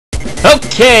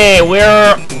Okay,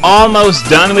 we're almost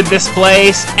done with this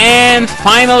place, and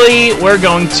finally we're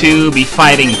going to be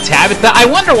fighting Tabitha. I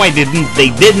wonder why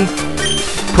they didn't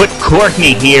put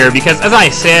Courtney here, because as I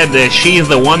said, she's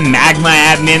the one magma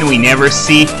admin we never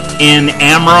see in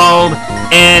Emerald.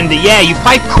 And yeah, you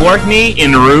fight Courtney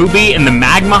in Ruby in the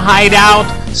magma hideout,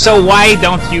 so why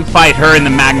don't you fight her in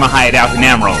the magma hideout in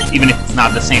Emerald, even if it's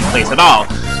not the same place at all?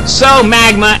 So,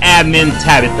 magma admin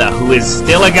Tabitha, who is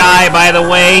still a guy, by the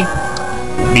way,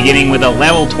 beginning with a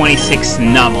level 26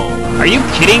 Numble. Are you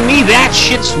kidding me? That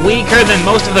shit's weaker than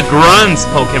most of the Grunts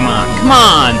Pokemon. Come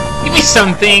on, give me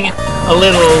something a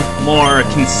little more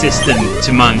consistent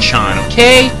to munch on,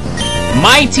 okay?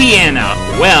 Mightyena,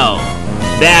 well,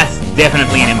 that's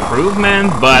definitely an improvement,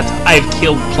 but I've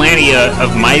killed plenty of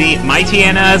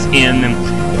Mightyenas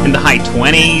in the high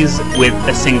 20s with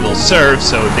a single serve,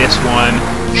 so this one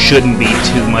shouldn't be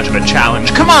too much of a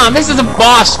challenge. Come on, this is a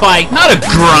boss fight, not a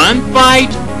grunt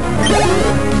fight!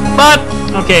 But,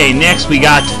 okay, next we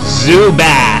got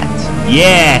Zubat.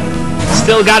 Yeah,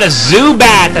 still got a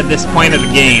Zubat at this point of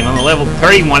the game. On the level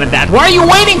 30 wanted that. What are you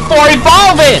waiting for?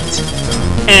 Evolve it!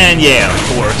 And yeah, of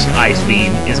course, Ice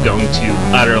Beam is going to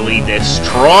utterly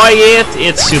destroy it.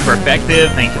 It's super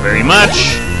effective, thank you very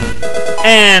much.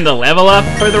 And a level up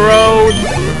for the road.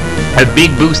 A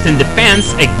big boost in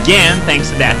defense, again,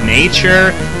 thanks to that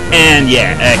nature. And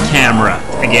yeah, a camera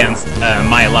against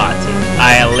Mylott.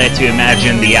 I'll let you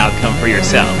imagine the outcome for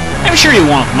yourself. I'm sure you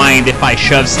won't mind if I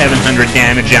shove 700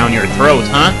 damage down your throat,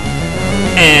 huh?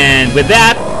 And with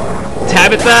that,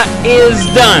 Tabitha is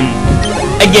done.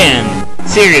 Again,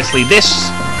 seriously,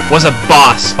 this was a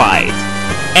boss fight.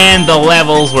 And the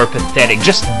levels were pathetic,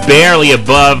 just barely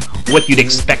above what you'd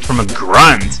expect from a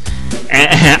grunt.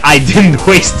 And I didn't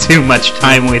waste too much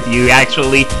time with you,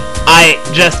 actually. I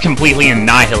just completely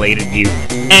annihilated you.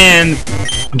 And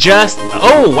just,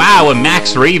 oh wow, a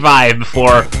max revive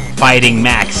before fighting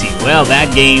Maxie. Well,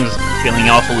 that game's feeling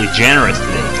awfully generous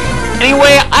today.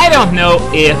 Anyway, I don't know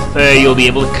if you'll be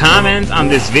able to comment on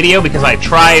this video, because I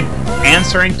tried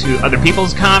answering to other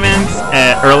people's comments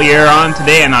earlier on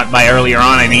today, and not by earlier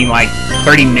on, I mean like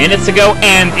 30 minutes ago,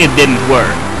 and it didn't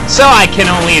work. So I can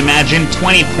only imagine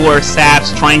 24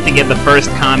 saps trying to get the first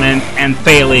comment and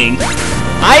failing.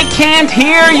 I can't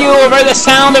hear you over the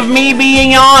sound of me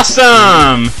being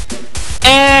awesome!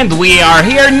 And we are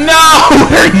here. No,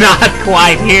 we're not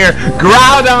quite here.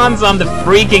 Groudon's on the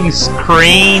freaking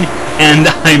screen, and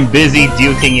I'm busy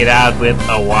duking it out with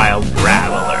a wild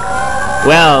Graveler.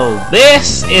 Well,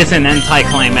 this is an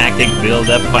anticlimactic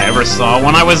build-up if I ever saw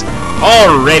one. I was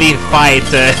all ready to fight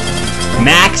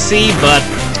Maxie, but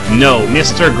no,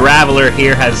 Mr. Graveler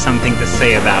here has something to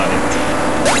say about it.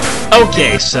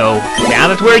 Okay, so now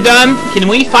that we're done, can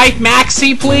we fight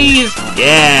Maxie, please?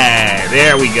 Yeah,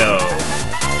 there we go.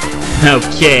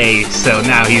 Okay, so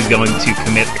now he's going to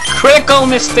commit a critical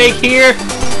mistake here.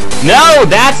 No,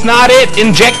 that's not it.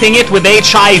 Injecting it with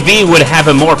HIV would have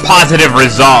a more positive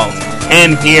result.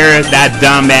 And here, that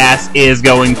dumbass is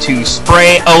going to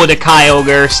spray the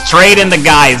Kyogre straight in the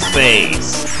guy's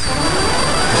face.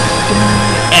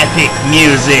 Epic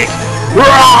music.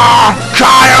 Roar!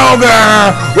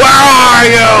 Kyogre! Where are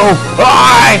you?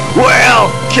 I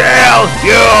will kill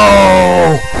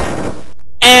you!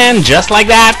 And just like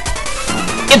that,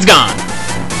 it's gone.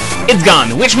 It's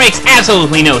gone, which makes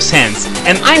absolutely no sense.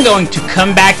 And I'm going to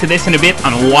come back to this in a bit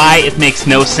on why it makes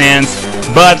no sense.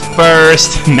 But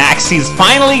first, Maxie's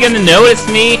finally gonna notice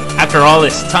me after all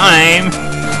this time.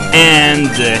 And,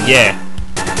 yeah.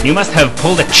 You must have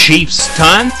pulled a cheap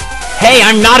stunt? Hey,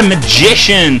 I'm not a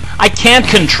magician! I can't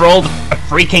control a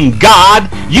freaking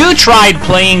god! You tried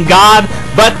playing god,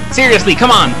 but seriously, come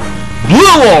on!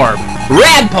 Blue Orb!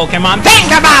 Red Pokemon,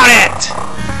 think about it!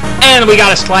 And we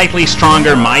got a slightly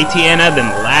stronger Mightyena than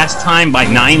last time by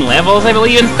 9 levels, I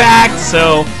believe, in fact,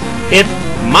 so it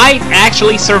might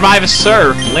actually survive a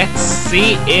surf. Let's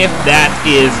see if that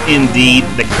is indeed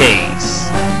the case.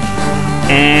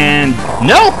 And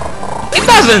no, it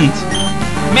doesn't!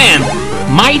 Man,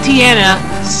 Mightyena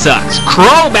sucks.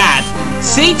 Crobat!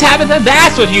 See, Tabitha,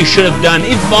 that's what you should have done.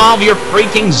 Evolve your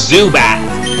freaking Zubat.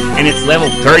 And it's level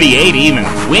 38 even.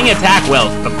 Wing attack,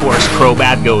 well, of course,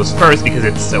 Crobat goes first because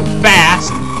it's so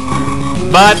fast.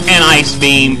 But an Ice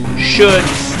Beam should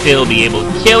still be able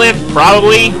to kill it,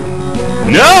 probably.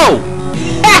 No!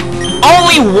 Ha!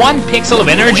 Only 1 pixel of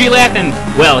energy left, and,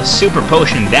 well, a Super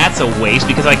Potion, that's a waste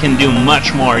because I can do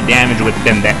much more damage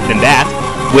than that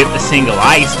with a single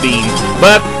Ice Beam.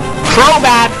 But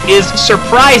Crobat is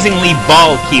surprisingly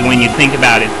bulky when you think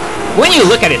about it. when you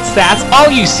look at its stats, all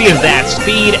you see is that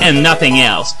speed and nothing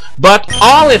else. But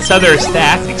all its other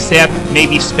stats, except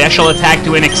maybe special attack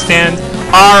to an extent,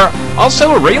 are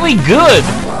also really good.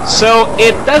 So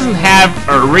it doesn't have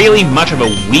really much of a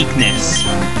weakness,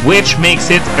 which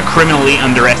makes it a criminally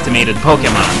underestimated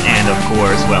Pokemon. And of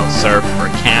course, well, Surf for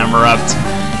Camerupt,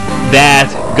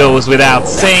 that goes without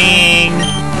saying.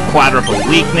 Quadruple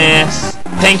weakness.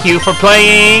 Thank you for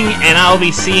playing, and I'll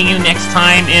be seeing you next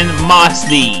time in Moss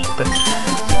Deep.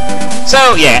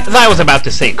 So yeah, as I was about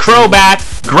to say,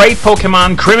 Crobat, great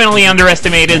Pokemon, criminally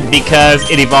underestimated because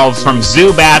it evolves from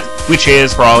Zubat, which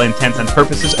is, for all intents and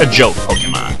purposes, a joke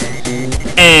Pokemon.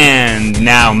 And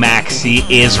now Maxie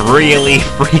is really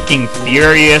freaking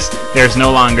furious. There's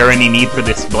no longer any need for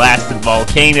this blasted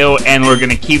volcano, and we're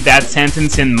gonna keep that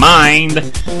sentence in mind.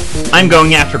 I'm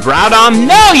going after Groudon.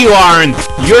 No, you aren't!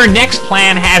 Your next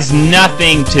plan has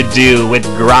nothing to do with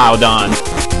Groudon.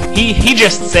 He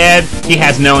just said he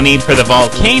has no need for the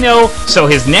volcano, so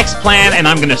his next plan, and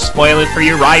I'm gonna spoil it for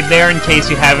you right there in case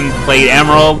you haven't played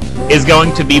Emerald, is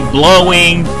going to be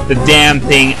blowing the damn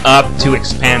thing up to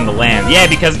expand the land. Yeah,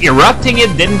 because erupting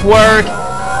it didn't work,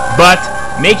 but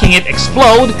making it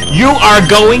explode, you are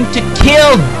going to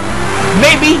kill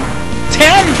maybe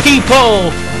 10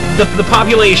 people! The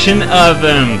population of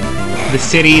the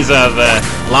cities of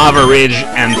Lava Ridge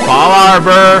and Fall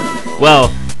Arbor,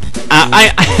 well,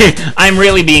 I'm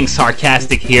really being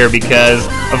sarcastic here because,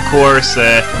 of course,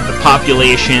 the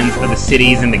populations of the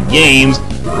cities in the games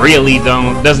really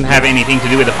doesn't have anything to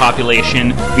do with the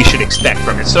population we should expect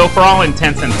from it. So for all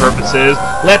intents and purposes,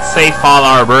 let's say Fall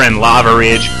Arbor and Lava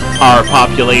Ridge are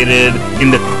populated in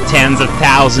the tens of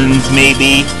thousands,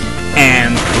 maybe,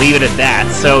 and leave it at that.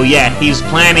 So yeah, he's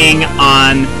planning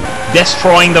on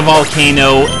destroying the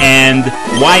volcano and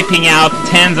wiping out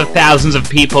tens of thousands of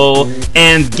people,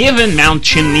 and given Mount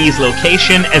Chimney's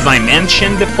location, as I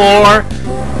mentioned before,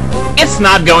 it's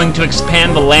not going to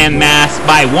expand the landmass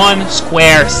by 1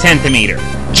 square centimeter.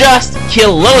 Just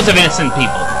kill loads of innocent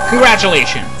people.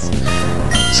 Congratulations.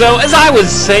 So, as I was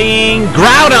saying,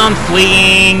 Groudon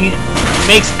fleeing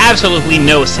makes absolutely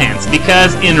no sense,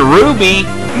 because in Ruby,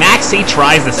 Maxie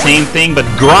tries the same thing, but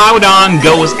Groudon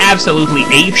goes absolutely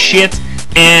apeshit,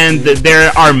 and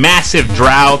there are massive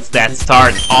droughts that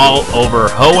start all over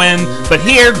Hoenn, but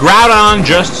here, Groudon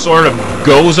just sort of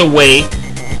goes away,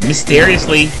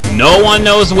 mysteriously, no one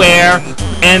knows where,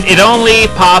 and it only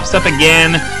pops up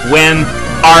again when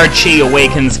Archie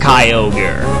awakens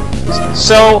Kyogre.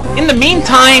 So, in the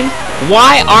meantime,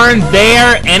 why aren't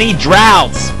there any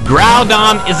droughts?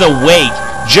 Groudon is awake,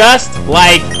 just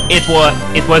like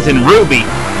it was in Ruby.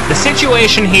 The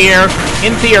situation here,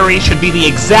 in theory, should be the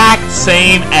exact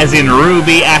same as in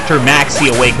Ruby after Maxie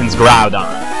awakens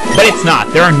Groudon. But it's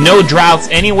not. There are no droughts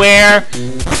anywhere.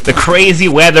 The crazy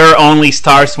weather only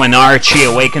starts when Archie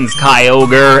awakens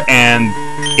Kyogre and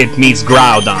it meets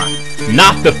Groudon.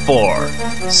 Not before.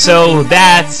 So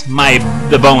that's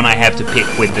the bone I have to pick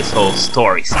with this whole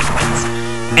story sequence.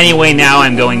 Anyway, now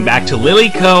I'm going back to Lily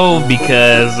Cove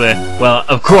because, well,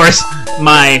 of course,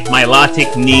 my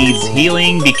Lotic needs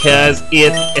healing because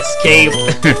it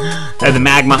escaped the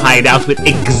magma hideout with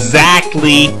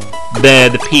exactly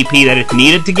the PP that it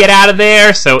needed to get out of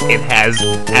there, so it has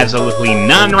absolutely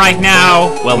none right now.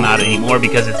 Well, not anymore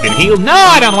because it's been healed. No,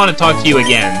 I don't want to talk to you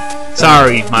again.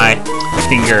 Sorry, my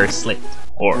finger slipped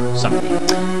or something.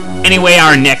 Anyway,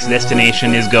 our next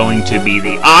destination is going to be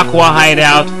the Aqua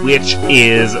hideout, which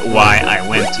is why I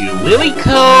went to Lily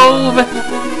Cove.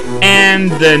 And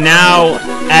now,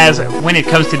 as when it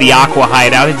comes to the Aqua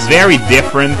hideout, it's very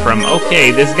different from,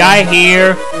 okay, this guy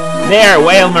here, there,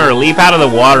 Whalmer, leap out of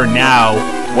the water now.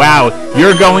 Wow,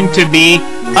 you're going to be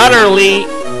utterly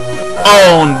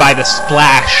owned by the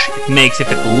splash it makes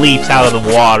if it leaps out of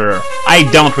the water. I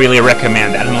don't really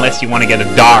recommend that unless you want to get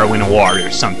a Darwin Award or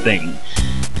something.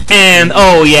 And,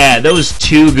 oh yeah, those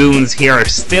two goons here are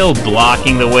still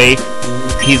blocking the way.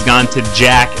 He's gone to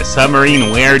Jack a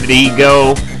submarine. Where did he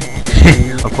go?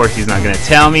 Of course, he's not going to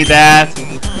tell me that.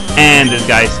 And this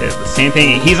guy says the same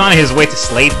thing. He's on his way to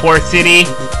Slateport City,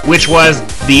 which was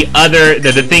the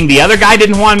thing the other guy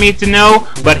didn't want me to know,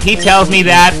 but he tells me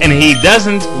that, and he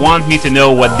doesn't want me to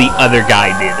know what the other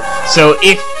guy did. So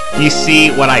if you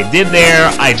see what I did there,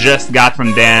 I just got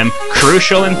from them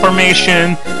crucial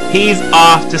information. He's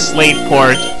off to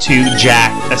Slateport to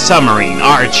jack a submarine,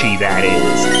 Archie, that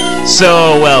is.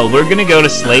 So, well, we're gonna go to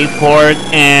Slateport,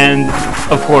 and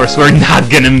of course we're not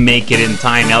gonna make it in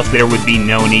time, else there would be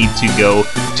no need to go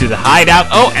to the hideout.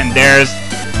 Oh, and there's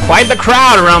quite the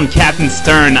crowd around Captain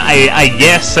Stern. I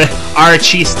guess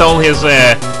Archie stole his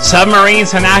submarine,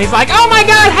 so now he's like, oh my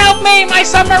god, help me, my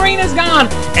submarine is gone.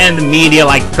 And the media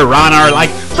like Piranha are like,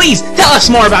 please, tell us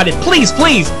more about it, please,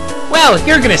 please. Well,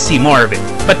 you're gonna see more of it,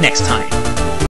 but next time.